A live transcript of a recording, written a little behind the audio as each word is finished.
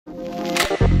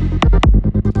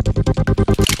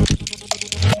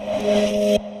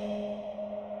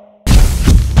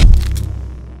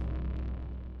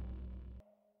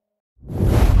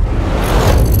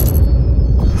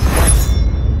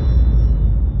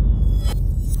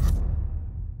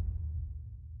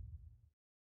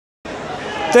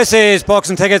This is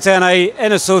Boxing Tickets NI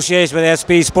in association with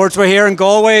SB Sports. We're here in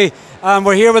Galway, and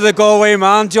we're here with the Galway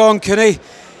man, John Cooney.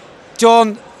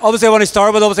 John, obviously I want to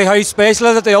start with how special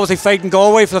is it they obviously fight in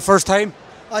Galway for the first time?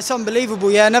 It's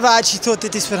unbelievable, yeah. I never actually thought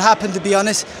that this would happen, to be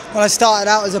honest. When I started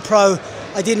out as a pro,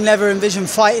 I didn't ever envision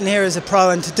fighting here as a pro,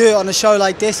 and to do it on a show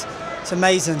like this, it's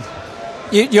amazing.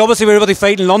 You obviously were able to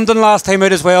fight in London last time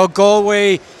out as well.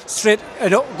 Galway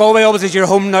obviously is your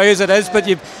home now as it is, but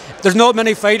there's not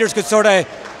many fighters could sort of,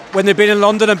 when they've been in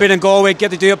London and been in Galway,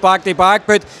 get to do it back to back.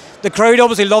 But the crowd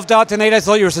obviously loved that tonight. I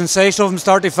thought you were sensational from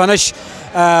start to finish.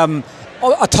 A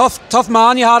tough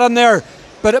man you had in there.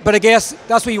 But I guess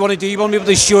that's what you want to do. You want to be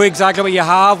able to show exactly what you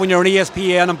have when you're on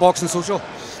ESPN and Boxing Social.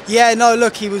 Yeah, no,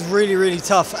 look, he was really, really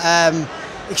tough.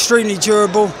 Extremely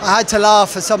durable. I had to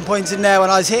laugh at some points in there when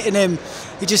I was hitting him.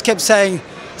 He just kept saying,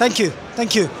 "Thank you,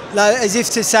 thank you," like, as if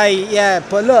to say, "Yeah."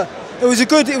 But look, it was a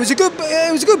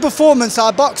good performance.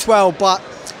 I boxed well, but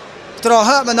I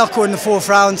hurt my knuckle in the fourth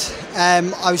round.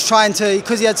 I was trying to,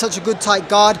 because he had such a good tight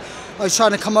guard, I was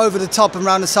trying to come over the top and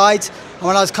round the sides. And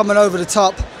when I was coming over the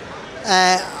top,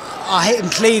 I hit him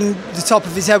clean the top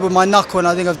of his head with my knuckle, and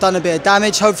I think I've done a bit of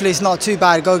damage. Hopefully it's not too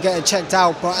bad. Go get it checked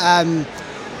out. But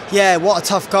yeah, what a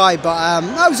tough guy. But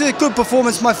that was a good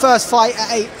performance. My first fight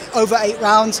at over 8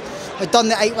 rounds. I'd done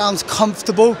the 8 rounds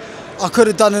comfortable. I could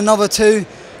have done another 2.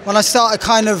 When I started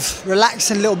kind of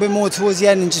relaxing a little bit more towards the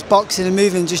end and just boxing and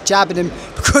moving, just jabbing him,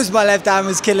 because my left hand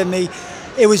was killing me,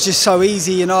 it was just so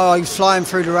easy, you know. I was flying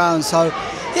through the round. So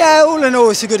yeah, all in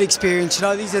all, it's a good experience. You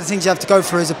know, these are the things you have to go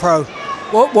through as a pro.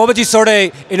 What would you sort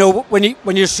of, you know, when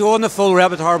you're showing the full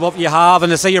repertoire of what you have,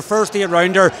 and they say your first 8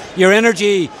 rounder, your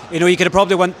energy, you know, you could have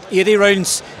probably went 80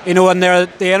 rounds, you know, and the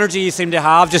energy you seem to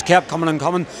have just kept coming and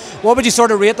coming. What would you sort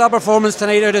of rate that performance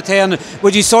tonight out of 10?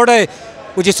 Would you sort of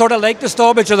like the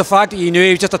stoppage, or the fact that you knew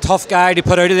he was just a tough guy to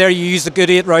put out of there? You used a good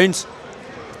 8 rounds.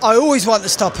 I always want the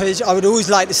stoppage. I would always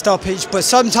like the stoppage, but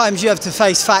sometimes you have to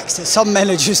face facts that some men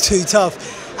are just too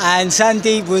tough. And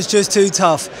Sandeep was just too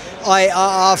tough.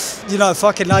 You know,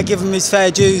 I give him his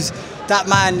fair dues. That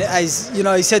man, as you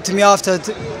know, he said to me after,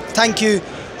 "Thank you."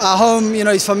 At home, you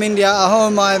know, he's from India. At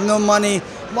home, I have no money.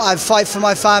 I fight for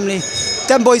my family.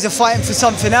 Them boys are fighting for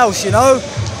something else, you know.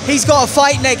 He's got a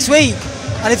fight next week,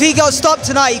 and if he got stopped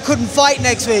tonight, he couldn't fight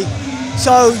next week.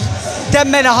 So, them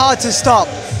men are hard to stop.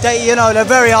 They're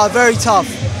very hard, very tough.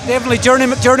 Definitely,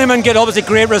 journeymen get obviously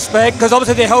great respect, because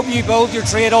obviously they help you build your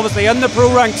trade obviously in the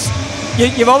pro ranks.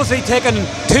 You've obviously taken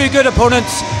 2 good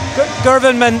opponents.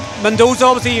 Gervin Mendoza,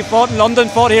 obviously you fought in London,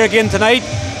 fought here again tonight.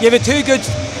 You've had two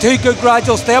good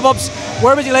gradual step-ups.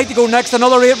 Where would you like to go next?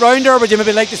 Another 8 rounder, or would you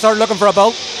maybe like to start looking for a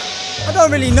belt? I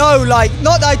don't really know,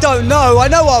 not that I don't know. I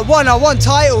know what I want. I want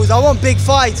titles, I want big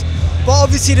fights. But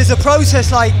obviously there's a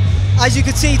process, as you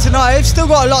can see tonight, I've still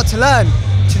got a lot to learn.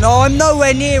 You know, I'm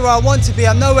nowhere near where I want to be.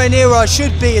 I'm nowhere near where I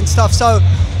should be and stuff. So,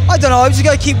 I don't know. I'm just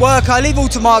going to keep working. I leave all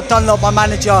to Mark Dunlop, my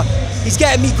manager. He's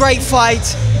getting me great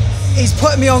fights. He's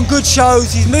putting me on good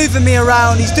shows. He's moving me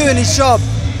around. He's doing his job.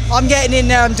 I'm getting in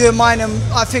there. I'm doing mine, and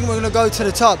I think we're going to go to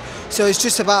the top. So it's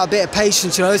just about a bit of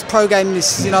patience. You know, this pro game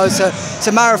is, you know, it's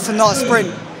a marathon, not a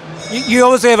sprint. You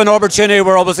obviously have an opportunity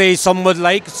where obviously some would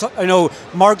like, you know,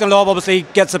 Mark Dunlop obviously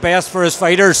gets the best for his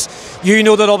fighters. You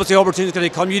know that obviously opportunity is going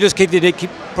to come. You just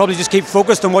probably keep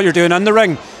focused on what you're doing in the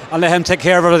ring and let him take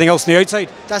care of everything else on the outside.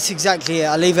 That's exactly it.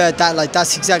 I leave it at that.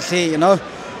 That's exactly it. You know,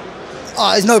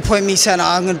 there's no point in me saying,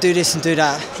 I'm going to do this and do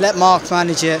that. Let Mark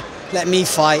manage it. Let me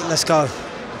fight. Let's go.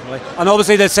 And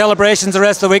obviously the celebrations the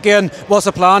rest of the weekend. What's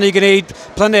the plan? Are you going to eat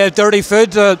plenty of dirty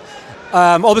food?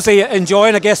 Obviously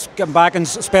enjoying, I guess, getting back and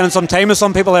spending some time with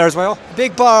some people there as well.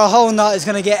 Big bar of whole nut is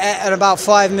going to get ate in about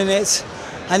 5 minutes,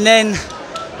 and then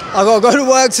I've got to go to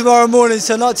work tomorrow morning,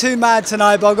 so not too mad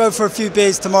tonight, but I'll go for a few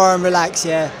beers tomorrow and relax,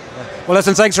 yeah. Well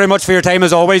listen, thanks very much for your time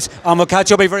as always, and we'll catch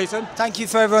up very soon. Thank you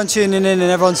for everyone tuning in and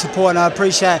everyone supporting, I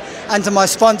appreciate it. And to my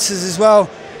sponsors as well.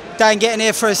 Dan, getting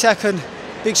here for a second.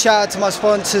 Big shout out to my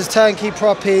sponsors, Turnkey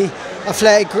Proppy,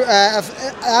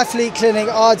 Athlete Clinic,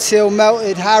 Ardseal,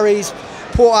 Melted, Harry's,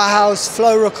 Porterhouse,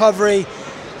 Flow Recovery,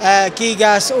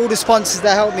 Gigas, all the sponsors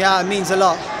that help me out. It means a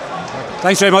lot.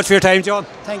 Thanks very much for your time, John.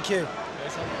 Thank you.